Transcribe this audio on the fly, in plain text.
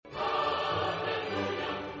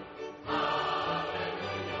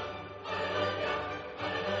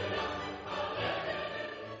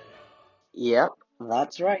Yep,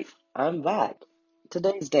 that's right. I'm back.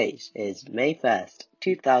 Today's date is May 1st,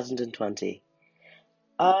 2020.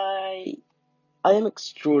 I I am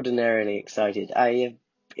extraordinarily excited. I have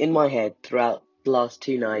in my head throughout the last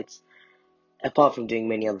 2 nights, apart from doing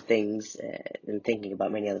many other things and thinking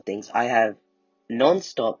about many other things, I have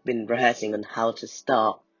non-stop been rehearsing on how to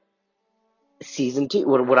start season two,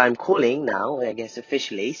 what I'm calling now, I guess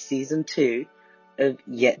officially, season two of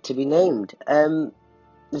Yet to Be Named.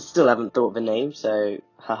 I still haven't thought of a name, so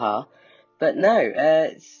haha. But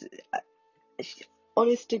no,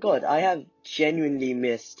 honest to God, I have genuinely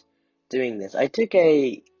missed doing this.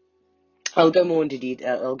 I'll go more into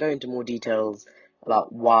detail. I'll go into more details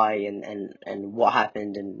about why and what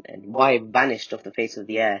happened and why it vanished off the face of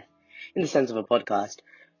the earth in the sense of a podcast.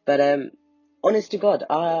 But honest to God,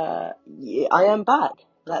 yeah, I am back.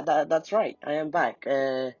 That's right. I am back.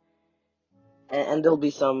 And there'll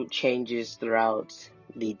be some changes throughout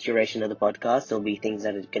the duration of the podcast. There'll be things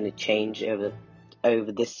that are going to change over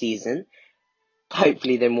this season.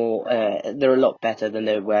 Hopefully, they're a lot better than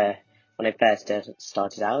they were when I first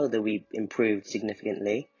started out. That we improved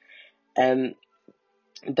significantly. Um,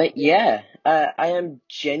 but yeah, I am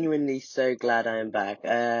genuinely so glad I am back.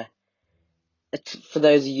 For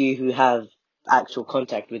those of you who have actual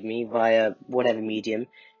contact with me via whatever medium,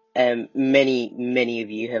 many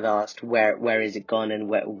of you have asked where is it gone and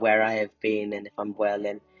where I have been and if I'm well.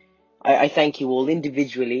 And I thank you all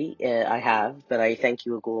individually. I have, but I thank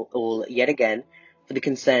you all yet again for the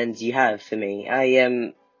concerns you have for me.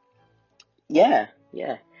 Yeah.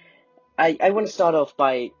 I want to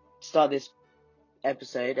start this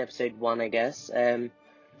episode one, I guess.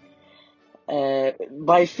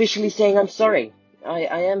 By officially saying I'm sorry.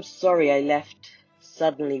 I am sorry I left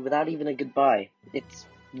suddenly without even a goodbye. It's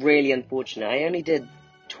really unfortunate. I only did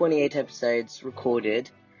 28 episodes recorded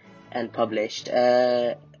and published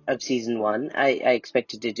of season one. I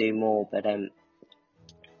expected to do more, but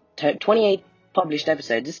 28 published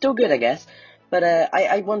episodes is still good, I guess. But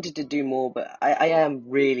I wanted to do more, but I am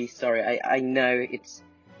really sorry. I know it's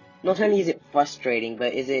not only is it frustrating,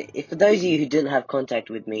 but if for those of you who didn't have contact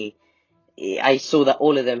with me, I saw that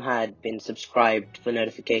all of them had been subscribed for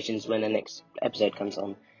notifications when the next episode comes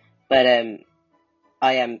on. But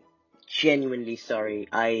I am genuinely sorry.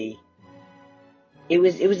 It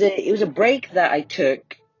was a break that I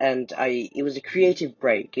took, and it was a creative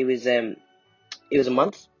break. It was a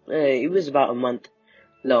month. It was about a month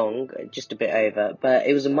long, just a bit over, but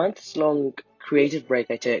it was a month's long creative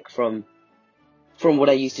break I took from what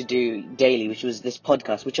I used to do daily, which was this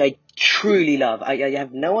podcast, which I truly love. I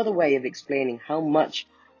have no other way of explaining how much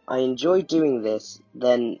I enjoy doing this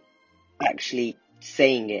than actually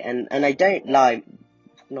saying it, and I don't lie,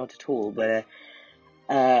 not at all, but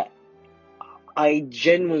I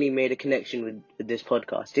genuinely made a connection with this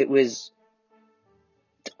podcast. It was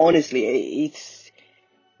honestly,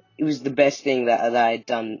 it was the best thing that I had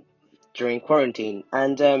done during quarantine,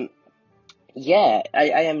 and yeah,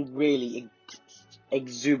 I am really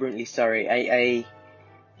exuberantly sorry.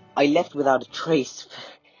 I left without a trace,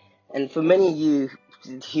 and for many of you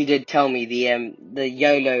who did tell me the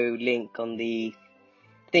YOLO link on the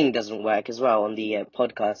thing doesn't work as well on the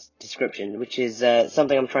podcast description, which is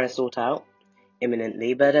something I'm trying to sort out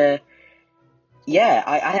imminently. But yeah,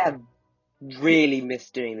 I have really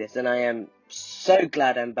missed doing this, and I am so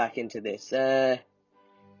glad I'm back into this.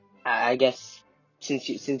 I guess since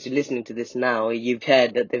you're listening to this now, you've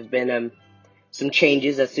heard that there's been some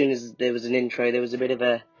changes. As soon as there was an intro, there was a bit of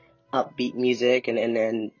a upbeat music, and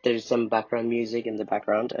then there's some background music in the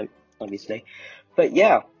background, obviously. But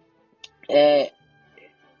yeah,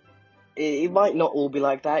 it might not all be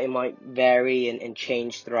like that. It might vary and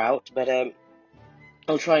change throughout, but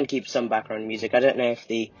I'll try and keep some background music. I don't know if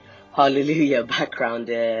the Hallelujah background,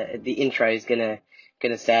 the intro is gonna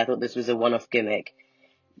say. I thought this was a one-off gimmick.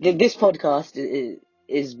 This podcast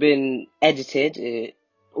is been edited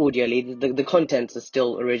audially. The contents are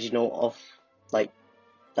still original, like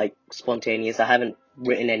like spontaneous. I haven't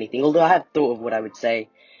written anything, although I have thought of what I would say.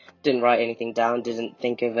 Didn't write anything down. Didn't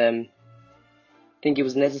think it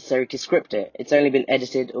was necessary to script it. It's only been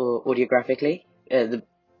edited or audiographically.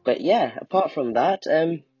 But yeah, apart from that,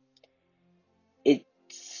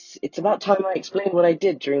 it's about time I explained what I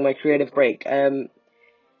did during my creative break.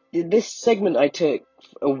 This segment I took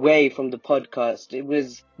away from the podcast, it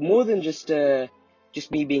was more than just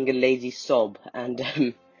me being a lazy sob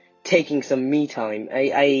and taking some me time.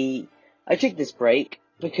 I took this break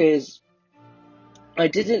because I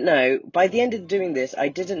didn't know, by the end of doing this, I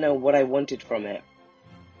didn't know what I wanted from it.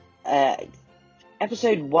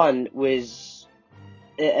 Episode 1 was,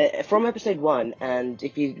 from episode 1, and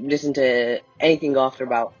if you listen to anything after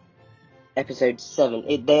about episode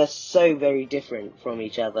 7, they're so very different from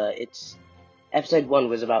each other. Episode 1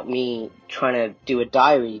 was about me trying to do a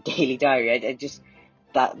daily diary. I just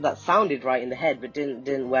that sounded right in the head, but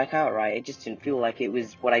didn't work out right. It just didn't feel like it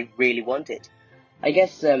was what I really wanted. I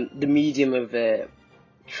guess the medium of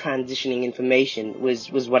transitioning information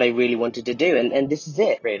was what I really wanted to do, and this is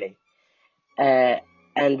it really.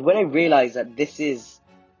 And when I realized that this is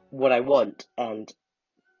what I want, and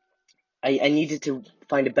I needed to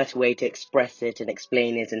find a better way to express it and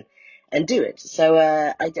explain it and do it. So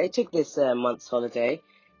I took this month's holiday,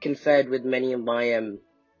 conferred with many of my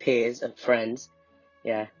peers and friends.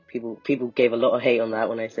 Yeah, people gave a lot of hate on that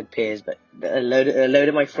when I said peers, but a load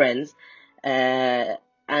of my friends.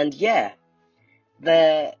 And yeah,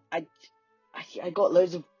 I got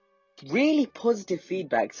loads of really positive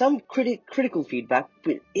feedback, some critical feedback,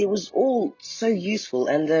 but it was all so useful.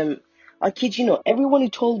 And I kid you not, everyone who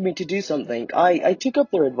told me to do something, I took up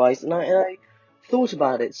their advice, and I thought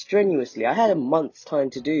about it strenuously. I had a month's time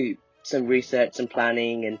to do some research, some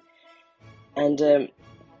planning, and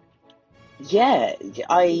yeah,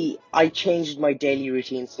 I changed my daily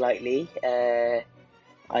routine slightly.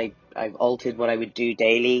 I've altered what I would do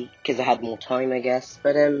daily because I had more time, I guess.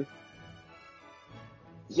 But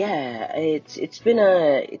yeah, it's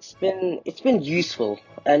been useful.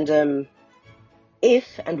 And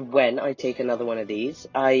if and when I take another one of these,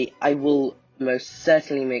 I will most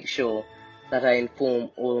certainly make sure that I inform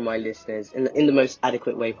all of my listeners in the most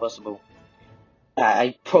adequate way possible.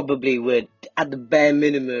 I probably would, at the bare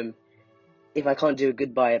minimum, if I can't do a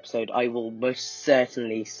goodbye episode, I will most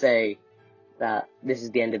certainly say that this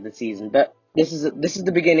is the end of the season. But this is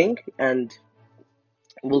the beginning, and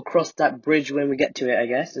we'll cross that bridge when we get to it, I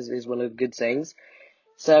guess, is one of the good sayings.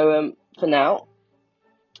 So for now,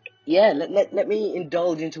 yeah, let me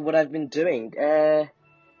indulge into what I've been doing. Well,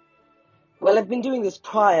 I've been doing this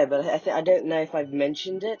prior, but I don't know if I've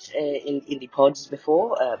mentioned it in the podcast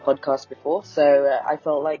before. So I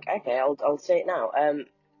felt like, okay, I'll say it now.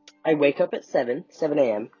 I wake up at 7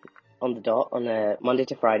 a.m. on the dot on a Monday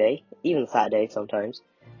to Friday, even Saturday sometimes.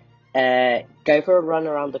 Go for a run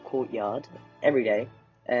around the courtyard every day.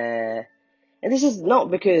 And this is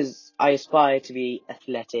not because I aspire to be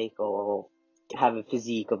athletic or have a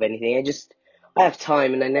physique of anything. I have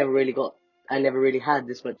time, and I never really had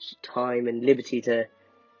this much time and liberty to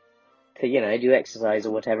do exercise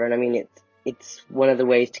or whatever. And I mean, it's one of the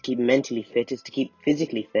ways to keep mentally fit is to keep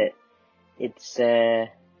physically fit. It's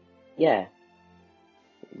yeah,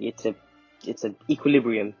 it's a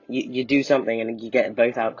equilibrium. You do something and you get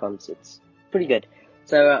both outcomes. It's pretty good.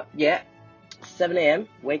 So yeah, 7 a.m.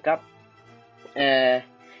 wake up. Yeah,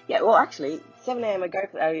 well, actually, 7 a.m.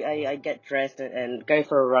 I get dressed and go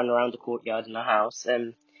for a run around the courtyard in the house.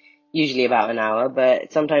 Usually about an hour,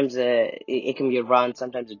 but sometimes it can be a run,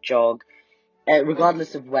 sometimes a jog,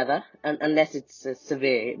 regardless of weather, unless it's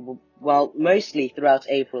severe. Well, mostly throughout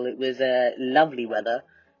April it was lovely weather,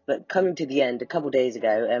 but coming to the end a couple days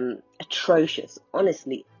ago, atrocious,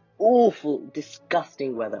 honestly, awful,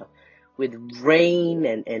 disgusting weather with rain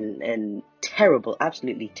and terrible,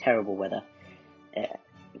 absolutely terrible weather.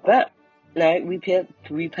 But no, we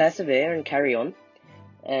persevere and carry on.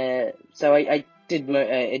 So I did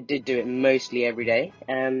do it mostly every day.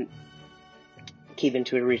 Keeping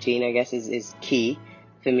to a routine, I guess, is key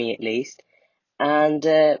for me at least. And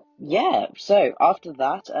yeah, so after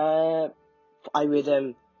that,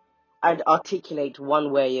 I'd articulate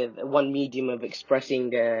one medium of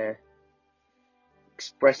expressing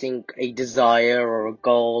a desire or a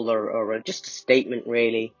goal or just a statement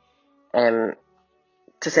really. To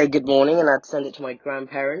say good morning, and I'd send it to my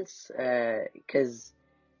grandparents, because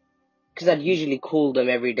I'd usually call them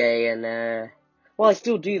every day, and well, I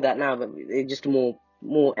still do that now, but in just a more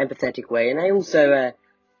empathetic way. And I also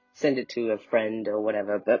send it to a friend or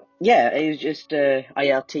whatever. But yeah, it was just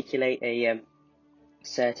I articulate a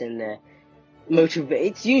certain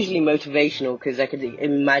It's usually motivational because I could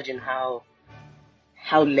imagine how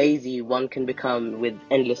lazy one can become with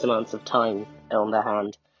endless amounts of time on their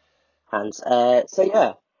hands. So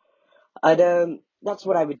yeah, that's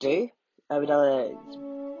what I would do. I would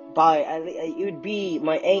it would be,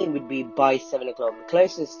 my aim would be by 7 o'clock. The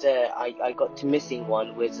closest I got to missing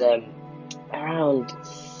one was around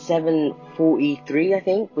 7:43, I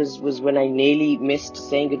think, was when I nearly missed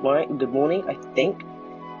saying good morning, I think,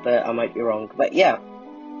 but I might be wrong. But yeah,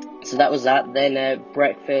 so that was that. Then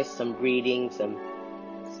breakfast, some reading, some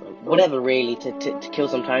whatever really to kill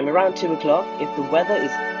some time. Around 2 o'clock, if the weather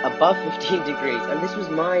is above 15 degrees, and this was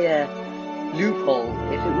my loophole,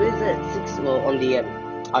 if it was at 6, well, on the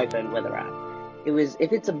iPhone weather app,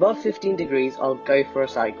 if it's above 15 degrees, I'll go for a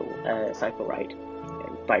cycle ride.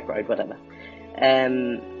 bike ride, whatever.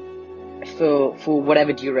 For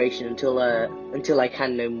whatever duration until I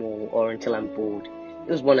can no more or until I'm bored.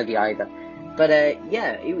 It was one or the either. But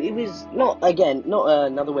it was not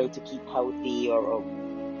another way to keep healthy or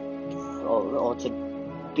to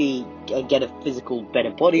get a physical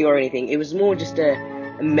better body or anything. It was more just a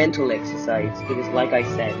mental exercise, because like I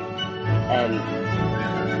said,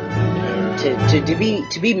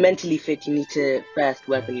 to be mentally fit, you need to first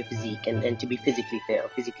work on your physique and to be physically fit or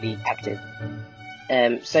physically active.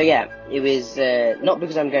 So yeah, it was not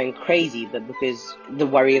because I'm going crazy, but because the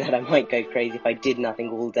worry that I might go crazy if I did nothing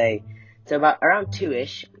all day. So around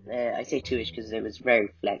 2ish, I say 2ish because it was very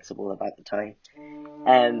flexible about the time.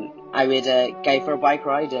 I would go for a bike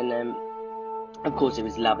ride, and of course it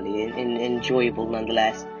was lovely and enjoyable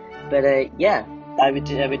nonetheless. But yeah, I would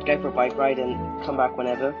go for a bike ride and come back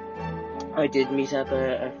whenever. I did meet up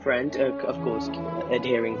a friend, of course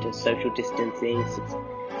adhering to social distancing,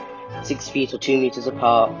 6 feet or 2 meters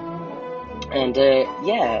apart. And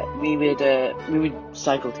yeah, we would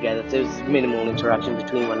cycle together. There was minimal interaction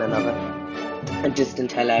between one another, a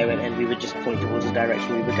distant hello, and we would just point towards the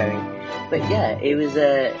direction we were going. But yeah, it was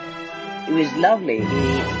lovely.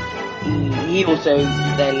 He also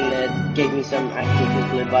then gave me some actual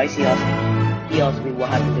physical advice. He asked me what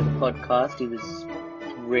happened to the podcast. He was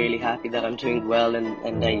really happy that I'm doing well,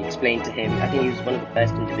 and I explained to him. I think he was one of the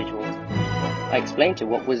first individuals I explained to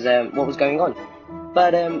what was going on.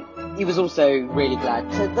 But he was also really glad.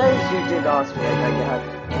 So those who did ask me, I have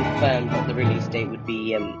confirmed that the release date would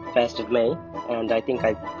be 1st of May, and I think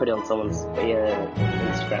I put it on someone's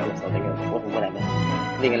Instagram or something, or whatever.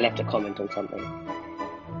 I think I left a comment on something.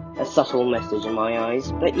 A subtle message in my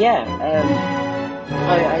eyes. But yeah,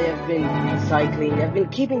 I have been cycling. I've been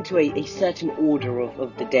keeping to a certain order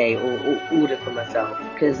of the day, or order for myself,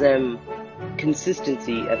 because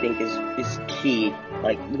consistency, I think, is key.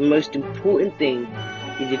 Like, the most important thing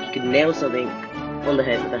is if you can nail something on the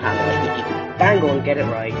head with a hammer. Like, if you can bang on, get it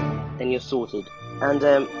right, then you're sorted. And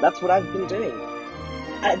that's what I've been doing.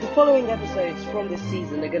 The following episodes from this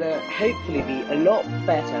season are gonna hopefully be a lot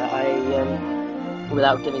better.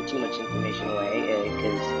 Without giving too much information away,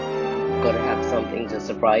 because I've got to have some things as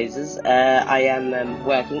surprises. I am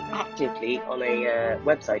working actively on a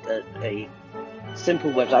website, a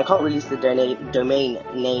simple website. I can't release the domain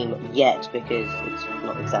name yet because it's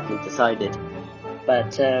not exactly decided.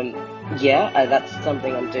 But yeah, that's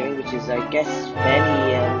something I'm doing, which is, I guess,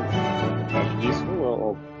 fairly useful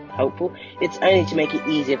or helpful. It's only to make it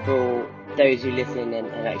easier for those who listen and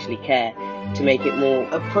actually care, to make it more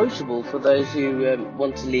approachable for those who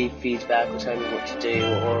want to leave feedback or tell me what to do,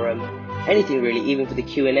 or anything really, even for the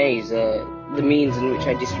Q&As. The means in which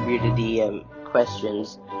I distributed the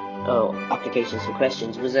questions or applications for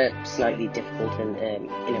questions was slightly difficult and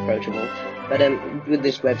inapproachable, but with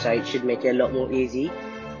this website it should make it a lot more easier.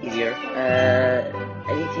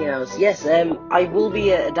 Anything else? Yes, I will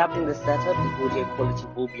be adapting the setup. The audio quality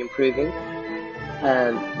will be improving.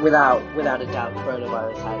 Without a doubt,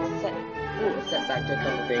 coronavirus has set back to a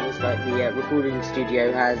couple of things. Like the recording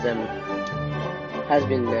studio has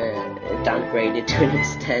been downgraded to an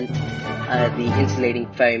extent. The insulating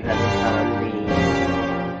foam hasn't come.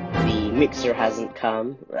 The mixer hasn't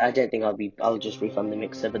come. I don't think I'll just refund the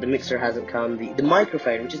mixer, but the mixer hasn't come. The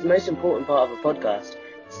microphone, which is the most important part of a podcast,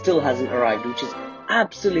 still hasn't arrived, which is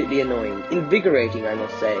absolutely annoying. Invigorating, I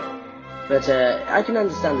must say. But I can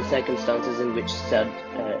understand the circumstances in which said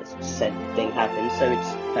thing happened, so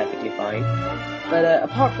it's perfectly fine. But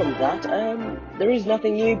apart from that, there is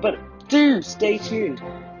nothing new, but do stay tuned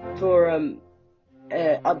for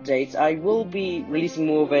updates. I will be releasing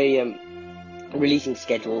more of a releasing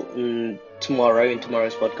schedule tomorrow, in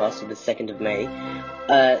tomorrow's podcast, of the 2nd of May.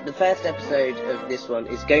 The first episode of this one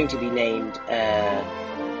is going to be named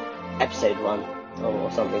Episode 1, or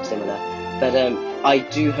something similar. But I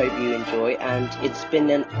do hope you enjoy, and it's been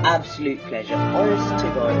an absolute pleasure. Honest to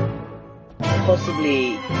God,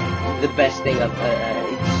 possibly the best thing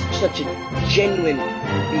it's such a genuine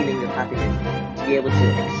feeling of happiness to be able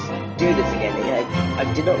to do this again.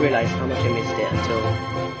 I did not realise how much I missed it until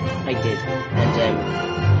I did.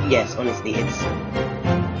 And yes, honestly,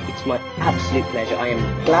 it's my absolute pleasure. I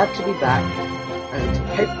am glad to be back, and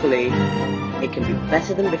hopefully it can be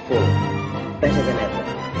better than before, better than ever.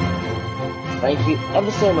 Thank you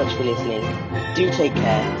ever so much for listening. Do take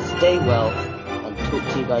care, stay well, and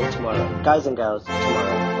talk to you guys tomorrow. Guys and girls,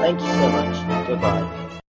 tomorrow. Thank you so much. Goodbye.